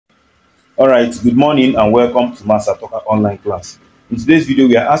All right, good morning and welcome to Maths Talker online class. In today's video,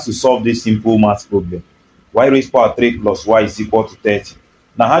 we are asked to solve this simple math problem. Y raised power 3 plus y is equal to 30.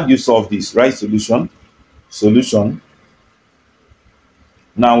 Now, how do you solve this? Write solution.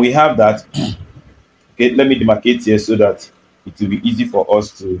 Now we have that. Okay, let me demarcate here so that it will be easy for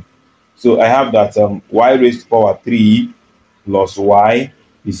us to. So I have that y raised to power 3 plus y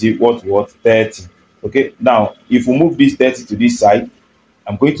is equal to what? 30. Okay, now if we move this 30 to this side,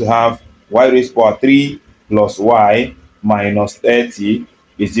 I'm going to have y raised to power 3 plus y minus 30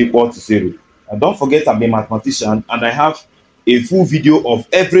 is equal to 0. And don't forget, I'm a mathematician and I have a full video of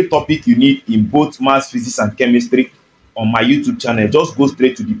every topic you need in both maths, physics and chemistry on my YouTube channel. Just go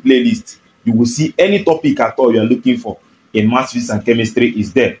straight to the playlist. You will see any topic at all you're looking for in maths, physics and chemistry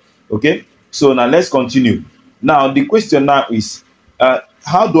is there. Okay, so now let's continue. Now the question now is,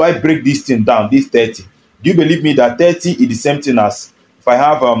 how do I break this thing down, this 30? Do you believe me that 30 is the same thing as, if I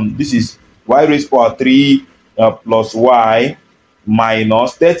have this is y raised to power 3 plus y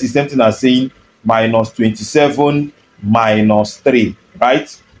minus 30 is something as saying minus 27 minus 3,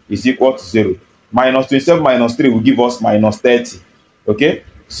 right, is equal to 0. Minus 27 minus 3 will give us minus 30. Okay,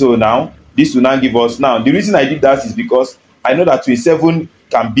 so now this will now give us, now the reason I did that is because I know that 27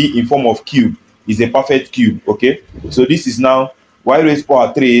 can be in form of cube, is a perfect cube. Okay, so this is now y raised to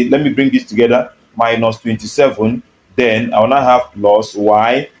power 3, let me bring this together, minus 27, then I will now have plus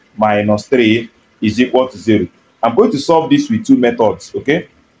y minus 3 is equal to 0. I'm going to solve this with two methods. Okay,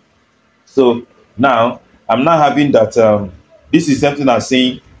 so now I'm now having that this is something as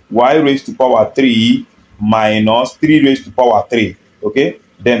saying y raised to power 3 minus 3 raised to power 3. Okay,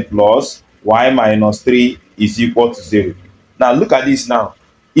 then plus y minus 3 is equal to 0. Now look at this. Now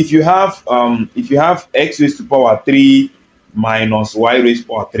if you have x raised to power 3 minus y raised to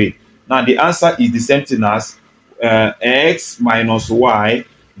power 3, now the answer is the same thing as x minus y,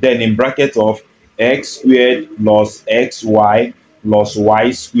 then in bracket of x squared plus xy plus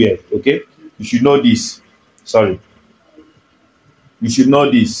y squared. Okay, you should know this. Sorry, you should know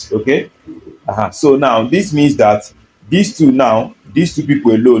this. Okay, so now this means that these two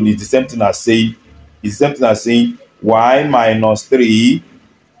people alone is the same thing as saying y minus 3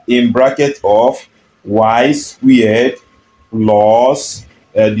 in bracket of y squared plus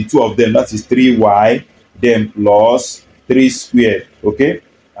the two of them, that is 3y, then plus 3 squared. Okay,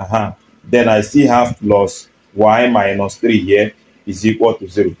 then I still have plus y minus 3 here is equal to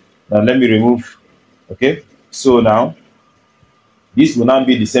 0. Now let me remove. Okay, so now this will now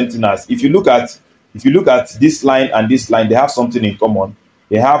be the same thing as, if you look at this line and this line, they have something in common.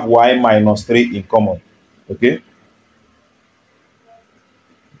 They have y minus 3 in common. Okay,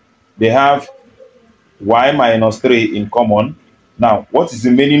 they have y minus 3 in common. Now what is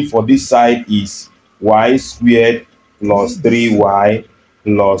remaining for this side is y squared plus 3y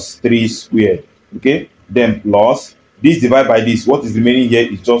plus 3 squared. Okay, then plus this divided by this, what is remaining here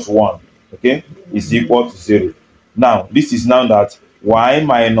is just 1. Okay, is equal to 0. Now this is now that y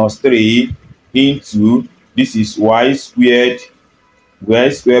minus 3 into this is y squared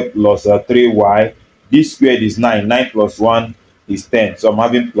plus 3y. This squared is 9. 9 plus 1 is 10. So I'm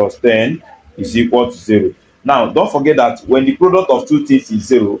having plus 10 is equal to 0. Now don't forget that when the product of two things is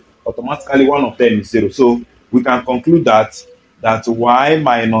 0, automatically one of them is 0. So we can conclude that y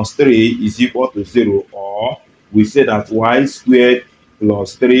minus 3 is equal to 0, or we say that y squared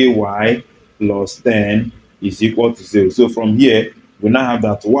plus 3y plus 10 is equal to 0. So from here we now have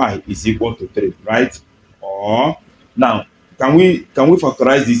that y is equal to 3, right? Or now can we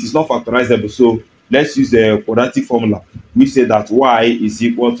factorize this? It's not factorizable, so let's use the quadratic formula. We say that y is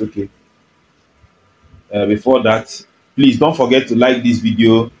equal to, okay, before that, please don't forget to like this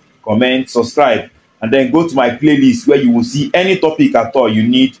video, comment, subscribe, and then go to my playlist where you will see any topic at all you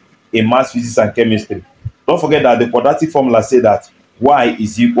need in maths, physics and chemistry. Don't forget that the quadratic formula say that y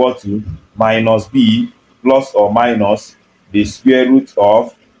is equal to minus b plus or minus the square root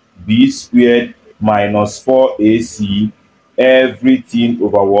of b squared minus 4ac everything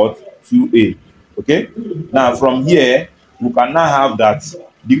over what? 2a. Okay, now from here we can now have that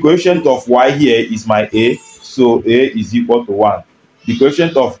the quotient of y here is my a, so a is equal to 1. The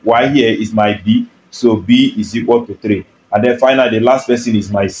quotient of y here is my b, so b is equal to 3. And then finally the last person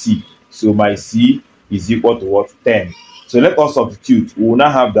is my c, so my c is equal to what? 10. So let us substitute. We will now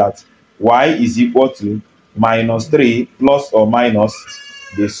have that y is equal to minus 3 plus or minus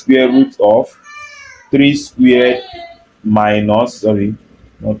the square root of 3 squared minus, sorry,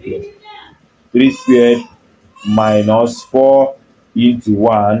 not plus, 3 squared minus 4 into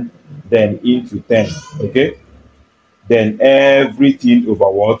 1, then into 10. Okay, then everything over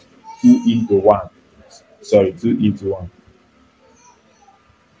what? 2 into 1. Sorry, 2 into 1.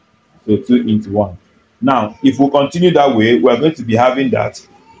 So 2 into 1. Now, if we continue that way, we are going to be having that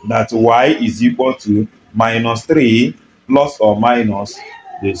y is equal to minus 3 plus or minus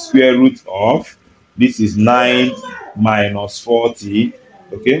the square root of, this is 9 minus 40,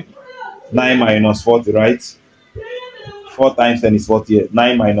 okay? 9 minus 40, right? 4 times 10 is 40,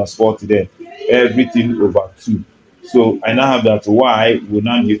 9 minus 40 then, everything over 2. So I now have that y will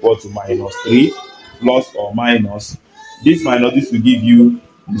now be equal to minus 3 plus or minus, this minus this will give you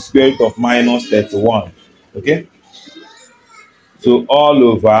the square root of minus 31, okay? So all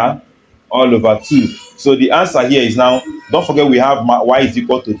over 2. So the answer here is now, don't forget we have y is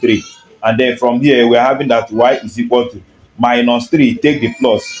equal to 3, and then from here we are having that y is equal to minus 3, take the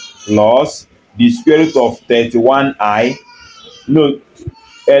plus the square root of 31i. No,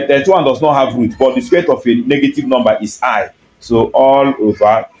 31 does not have root, but the square root of a negative number is I. So all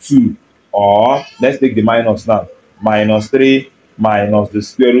over 2, or let's take the minus now. Minus 3 minus the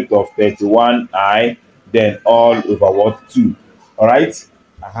square root of 31i, then all over what? 2. Alright?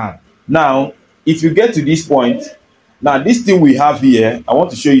 Now, if you get to this point, now this thing we have here, I want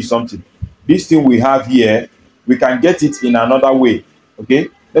to show you something. This thing we have here, we can get it in another way. Okay?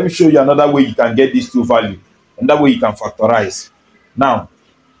 Let me show you another way you can get these two values. And that way you can factorize. Now,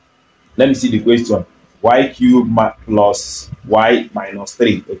 let me see the question. Y cubed plus y minus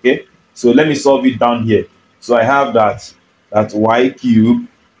 3. Okay? So let me solve it down here. So I have that y cubed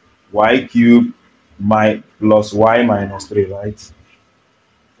plus y minus 3, right?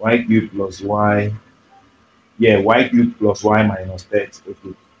 Y cubed plus y. Yeah, y cubed plus y minus 30.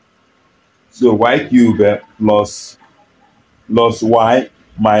 Okay. So y cubed plus y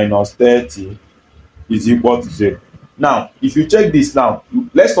minus 30 is equal to 0. Now, if you check this now,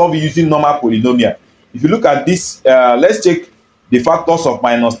 let's not be using normal polynomial. If you look at this, let's check the factors of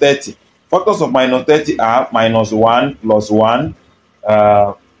minus 30. Factors of minus 30 are minus 1 plus 1,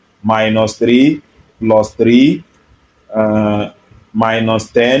 minus 3 plus 3, minus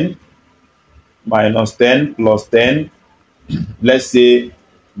 10 plus 10, let's say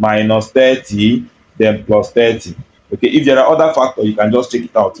minus 30, then plus 30. Okay, if there are other factors, you can just check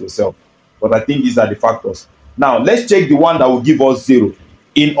it out yourself. But I think these are the factors. Now, let's check the one that will give us 0.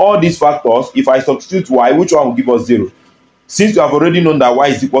 In all these factors, if I substitute y, which one will give us 0? Since we have already known that y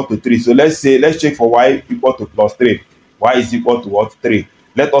is equal to 3, so let's check for y equal to plus 3. Y is equal to what? 3.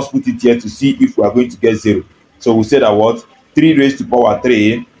 Let us put it here to see if we are going to get 0. So we say that what? 3 raised to power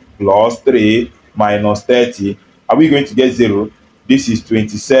 3 plus 3 minus 30. Are we going to get 0? This is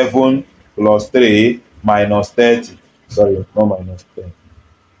 27 plus 3 minus 30. Sorry, not minus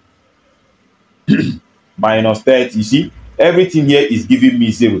 10. Minus 30. You see, everything here is giving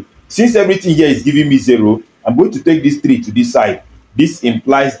me 0. Since everything here is giving me 0, I'm going to take this 3 to this side. This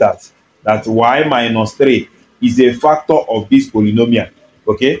implies that y minus 3 is a factor of this polynomial.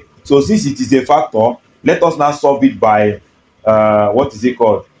 Okay, so since it is a factor, let us now solve it by what is it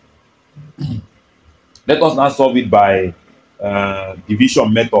called? Let us now solve it by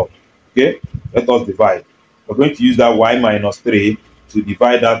division method. Okay, let us divide. We're going to use that y minus 3 to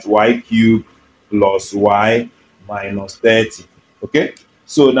divide that y cubed plus y minus 30. Okay,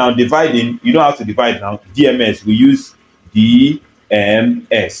 so now dividing, you know how to divide now. DMS, we use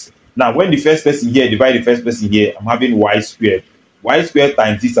DMS. Now, when the first person here divide the first person here, I'm having y squared. Y squared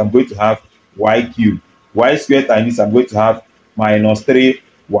times this, I'm going to have y cubed. Y squared times this, I'm going to have minus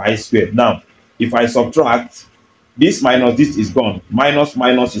 3y squared. Now, if I subtract, this minus this is gone. Minus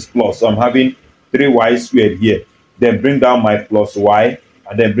minus is plus. So I'm having 3y squared here. Then bring down my plus y,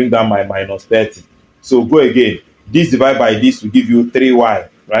 and then bring down my minus 30. So go again. This divided by this will give you 3y,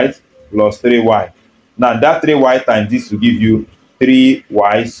 right? Plus 3y. Now that 3y times this will give you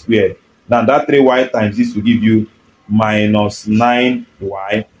 3y squared. Now that 3y times this will give you minus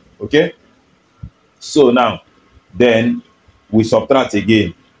 9y. Okay? So now, then we subtract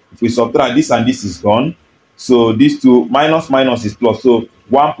again. If we subtract, this and this is gone. So these two, minus minus is plus. So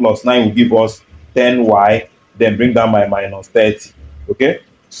 1 plus 9 will give us 10y. Then bring down my minus 30. Okay?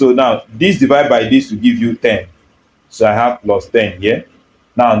 So now, this divided by this will give you 10. So I have plus 10 here.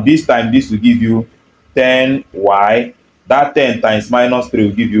 Now, this time, this will give you 10y. That 10 times minus 3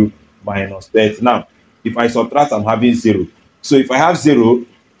 will give you minus 30. Now, if I subtract, I'm having 0. So if I have 0,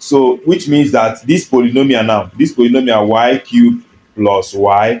 so which means that this polynomial now, this polynomial y cubed plus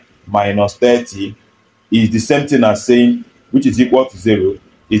y minus 30 is the same thing as saying, which is equal to 0,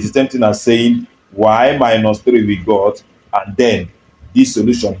 is the same thing as saying y minus 3 we got, and then this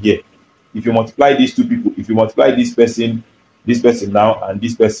solution here. If you multiply these two people, if you multiply this person now, and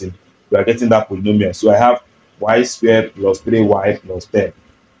this person, we are getting that polynomial. So I have y squared plus 3y plus 10.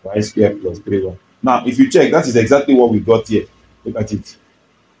 Y squared plus 3y. Now, if you check, that is exactly what we got here. Look at it.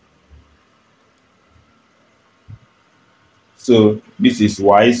 So this is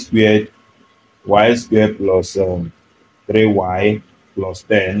y squared plus 3y plus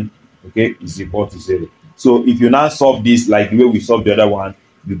 10, okay, is equal to 0. So if you now solve this like the way we solved the other one,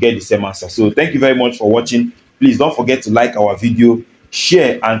 you get the same answer. So thank you very much for watching. Please don't forget to like our video,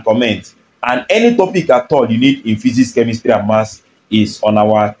 share and comment. And any topic at all you need in physics, chemistry and maths is on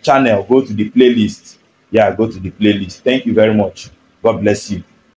our channel. Go to the playlist. Yeah, go to the playlist. Thank you very much. God bless you.